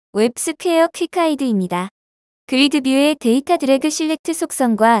웹스퀘어 퀵가이드입니다. 그리드뷰의 데이터 드래그 실렉트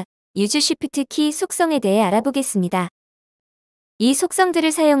속성과 유즈시프트키 속성에 대해 알아보겠습니다. 이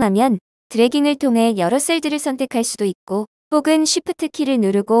속성들을 사용하면 드래깅을 통해 여러 셀들을 선택할 수도 있고 혹은 쉬프트키를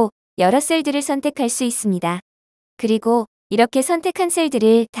누르고 여러 셀들을 선택할 수 있습니다. 그리고 이렇게 선택한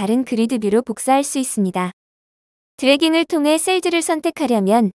셀들을 다른 그리드뷰로 복사할 수 있습니다. 드래깅을 통해 셀들을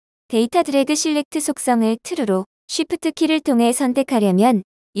선택하려면 데이터 드래그 실렉트 속성을 true로, 쉬프트키를 통해 선택하려면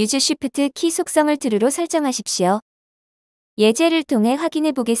useShiftKey 속성을 true로 설정하십시오. 예제를 통해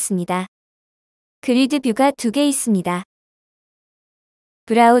확인해 보겠습니다. 그리드뷰가 두 개 있습니다.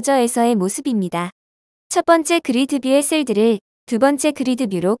 브라우저에서의 모습입니다. 첫 번째 그리드뷰의 셀들을 두 번째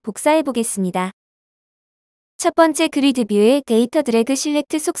그리드뷰로 복사해 보겠습니다. 첫 번째 그리드뷰의 데이터 드래그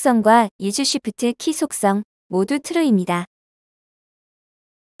실렉트 속성과 useShiftKey 속성 모두 true입니다.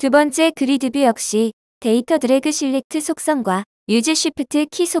 두 번째 그리드뷰 역시 데이터 드래그 실렉트 속성과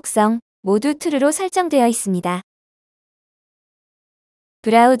useShiftKey 속성 모두 true로 설정되어 있습니다.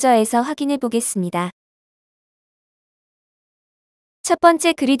 브라우저에서 확인해 보겠습니다. 첫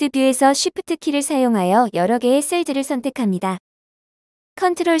번째 그리드뷰에서 Shift 키를 사용하여 여러 개의 셀들을 선택합니다.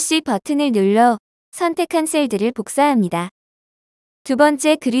 Ctrl+C 버튼을 눌러 선택한 셀들을 복사합니다. 두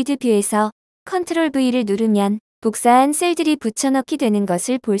번째 그리드뷰에서 Ctrl+V를 누르면 복사한 셀들이 붙여넣기 되는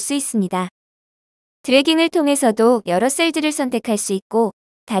것을 볼 수 있습니다. 드래깅을 통해서도 여러 셀들을 선택할 수 있고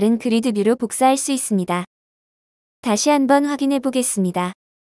다른 그리드뷰로 복사할 수 있습니다. 다시 한번 확인해 보겠습니다.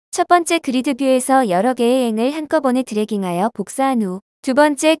 첫 번째 그리드뷰에서 여러 개의 행을 한꺼번에 드래깅하여 복사한 후 두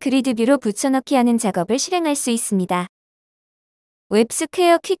번째 그리드뷰로 붙여넣기 하는 작업을 실행할 수 있습니다.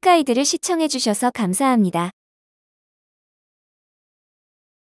 웹스퀘어 퀵가이드를 시청해 주셔서 감사합니다.